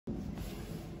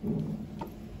Oh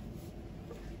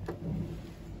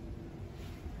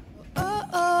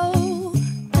oh,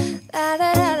 la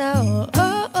da da da,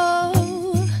 oh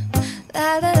oh,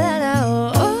 la da da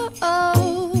da, oh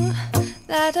oh,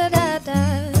 la da da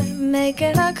da,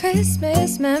 making our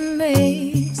Christmas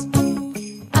memories.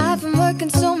 I've been working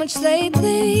so much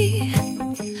lately,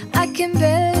 I can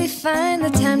barely find the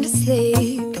time to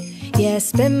sleep. Yeah, I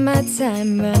spend my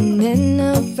time running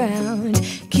around,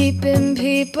 keeping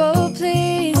people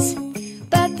pleased.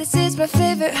 But this is my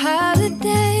favorite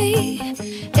holiday.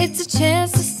 It's a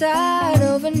chance to start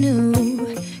over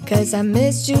new. Cause I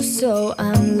missed you, so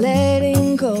I'm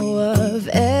letting go of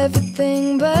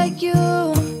everything but you.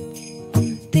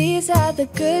 These are the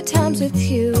good times with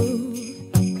you.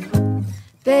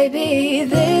 Baby,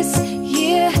 this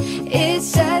year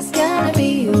it's just gonna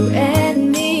be you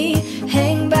and me.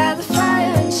 Hang by the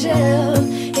fire and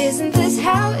chill. Isn't this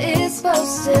how it's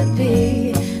supposed to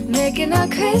be? Making our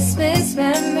Christmas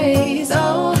memories.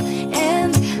 Oh,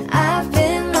 and I've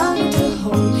been longing to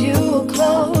hold you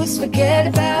close. Forget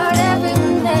about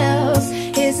everyone else.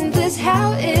 Isn't this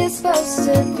how it's supposed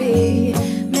to be?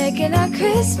 Making our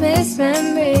Christmas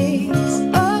memories.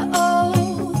 Oh,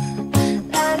 oh,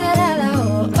 la da da da,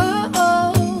 oh,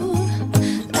 oh,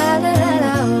 la da da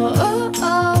da, oh,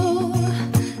 oh,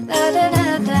 la da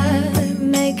da da.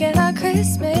 Making our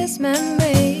Christmas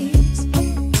memories.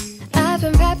 I've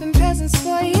been wrapping presents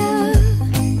for you.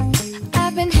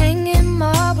 I've been hanging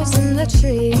marbles in the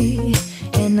tree.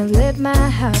 And I've lit my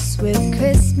house with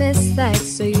Christmas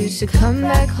lights. So you should come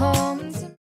back home.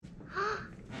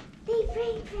 They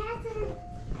bring presents.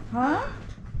 Huh?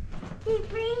 They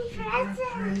bring presents.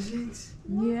 Presents?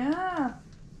 Yeah.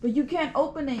 But you can't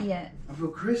open it yet. For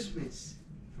Christmas.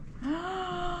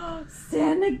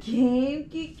 Santa came,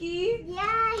 Kiki?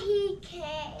 Yeah, he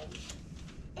came.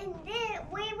 And then,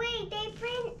 wait, they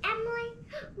bring Emily.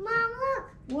 Mom, look.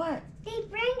 What? They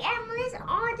bring Emily's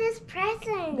all this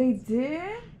presents. They did?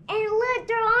 And look,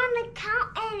 they're on the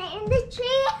count and in the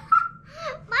tree.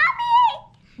 Mommy!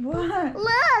 What?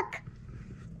 Look.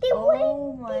 They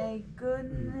Oh went. my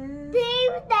goodness. They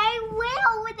went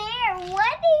over there.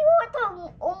 What do you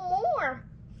want more?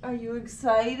 Are you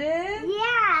excited?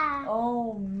 Yeah.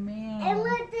 Oh man. And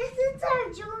look, this is our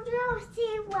JoJo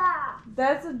Siwa.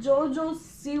 That's a JoJo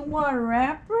Siwa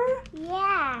wrapper?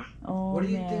 Yeah. Oh What do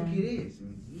you man. think it is,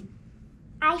 Mickey?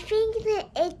 I think that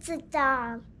it's a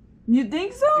dog. You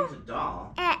think so? It's a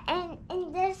doll. And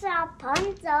there's a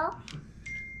Rapunzel.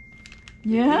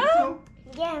 Yeah? Think so?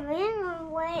 Yeah, I don't know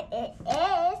what it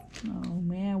is. Oh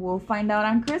man, we'll find out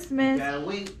on Christmas. Gotta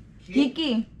wait.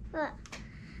 Kiki. What?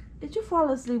 Did you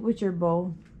fall asleep with your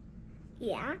bowl?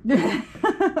 Yeah.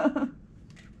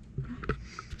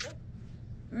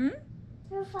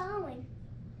 You're following.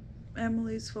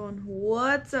 Emily's phone.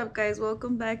 What's up, guys?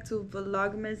 Welcome back to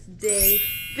Vlogmas Day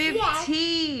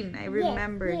 15. I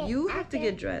remember. yes, You have to okay.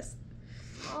 get dressed.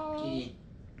 Yeah.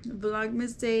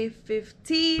 Vlogmas Day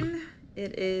 15.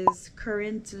 It is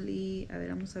currently, a ver,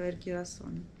 vamos a ver qué horas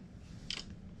son.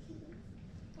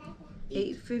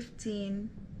 8:15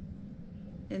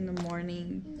 in the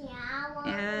morning. Yeah.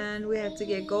 And we have to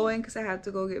get going because I have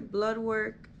to go get blood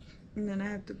work. And then I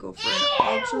have to go for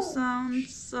an ultrasound.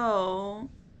 So,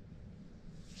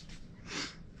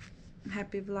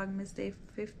 happy Vlogmas Day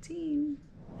 15.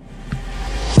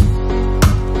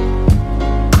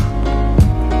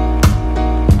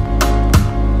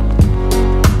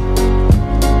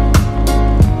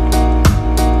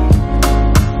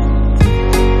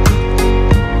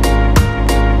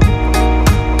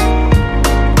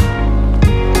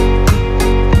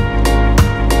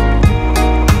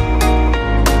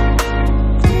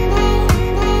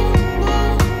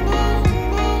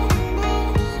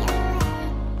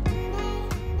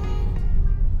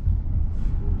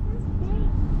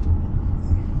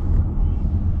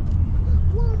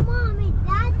 Well, Mommy,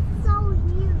 that's so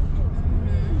huge.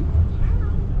 Mommy.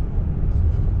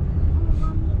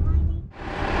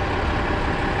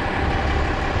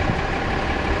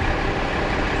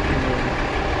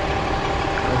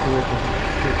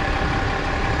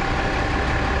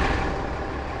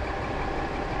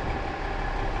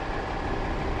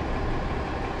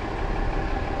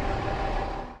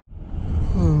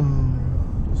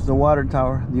 It's the water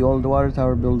tower, the old water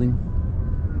tower building.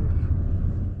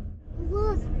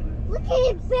 Look at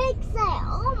it big set.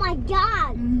 Oh my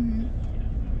God.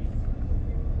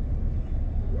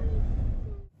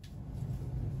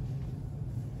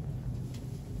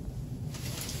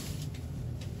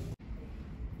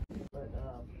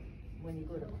 When you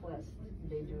go to Quest,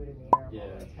 they do it in the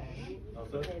air all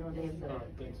the time. They don't have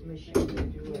the machine to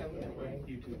do it that way.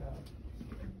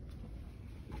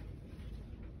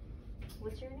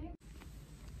 What's your name?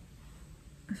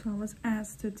 So I was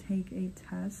asked to take a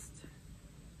test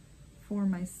for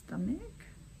my stomach.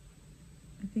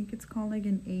 I think it's called like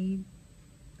a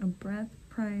breath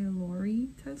pylori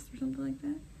test or something like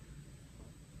that.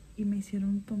 Y me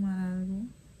hicieron tomar algo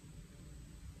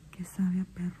que sabe a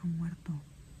perro muerto.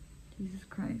 Jesus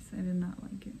Christ, I did not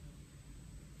like it.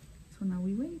 So now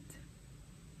we wait.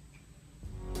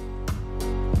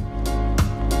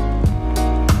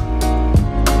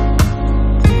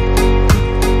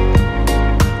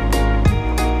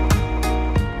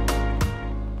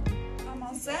 I'm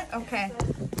all set? Okay.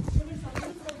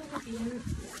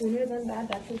 Sooner than that,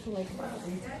 that's until like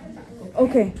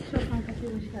Okay.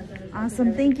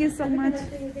 Awesome. Thank you so much.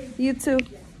 You too.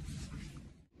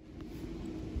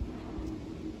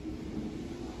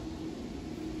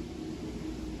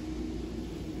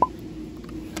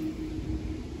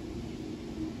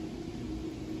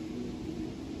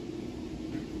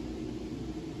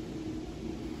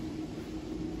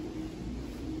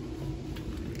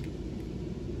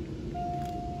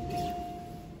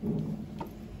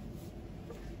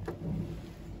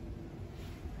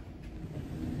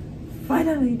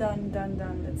 Finally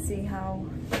done. Let's see how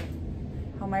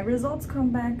my results come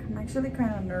back. I'm actually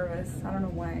kind of nervous. I don't know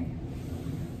why.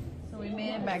 So we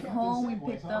made it back home. We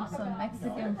picked up some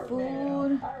Mexican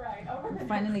food. We're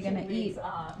finally gonna eat.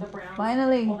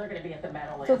 Finally.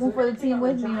 Took one for the team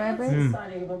with me, right, babe?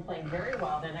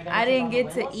 I didn't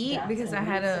get to eat because I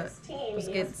had to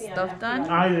just get stuff done.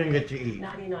 I didn't get to eat.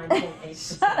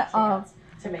 Shut up.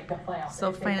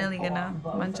 So finally gonna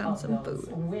munch on some food.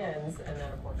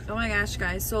 Oh my gosh,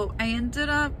 guys, so I ended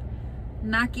up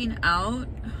knocking out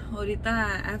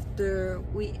ahorita after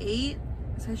we ate.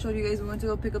 As I showed you guys, we went to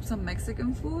go pick up some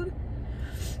Mexican food,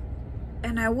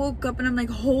 and I woke up and I'm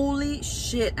like, holy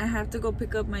shit, I have to go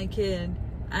pick up my kid.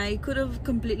 I could have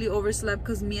completely overslept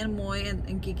because me and Moy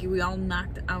and Kiki, we all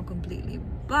knocked out completely,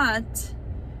 but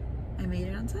I made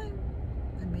it on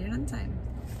time.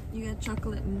 You got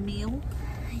chocolate milk?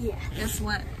 Yeah. Guess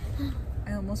what?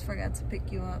 I almost forgot to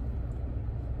pick you up.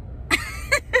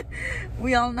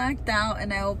 We all knocked out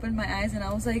and I opened my eyes and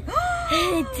I was like,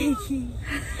 Hey, Tiki.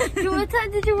 What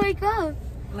time did you wake up?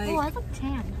 like, Oh, I look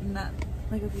tan. not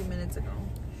like a few minutes ago.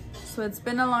 So it's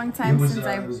been a long time since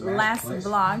I last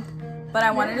vlogged, but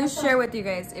I wanted to share with you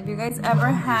guys, if you guys ever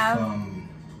have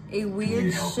a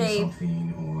weird shape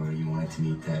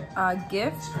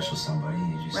gift, special somebody,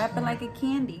 you just wrap it like a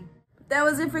candy. That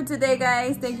was it for today,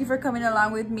 guys. Thank you for coming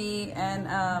along with me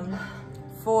and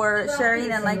for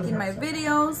sharing and liking my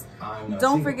videos.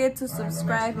 Don't forget to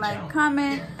subscribe, like,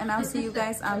 comment, and I'll see you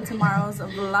guys on tomorrow's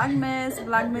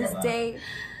Vlogmas day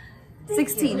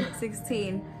 16.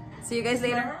 See you guys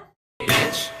later.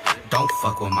 Bitch, don't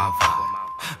fuck with my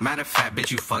vibe. Matter of fact,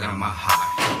 bitch, you fucking my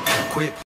heart. Quit.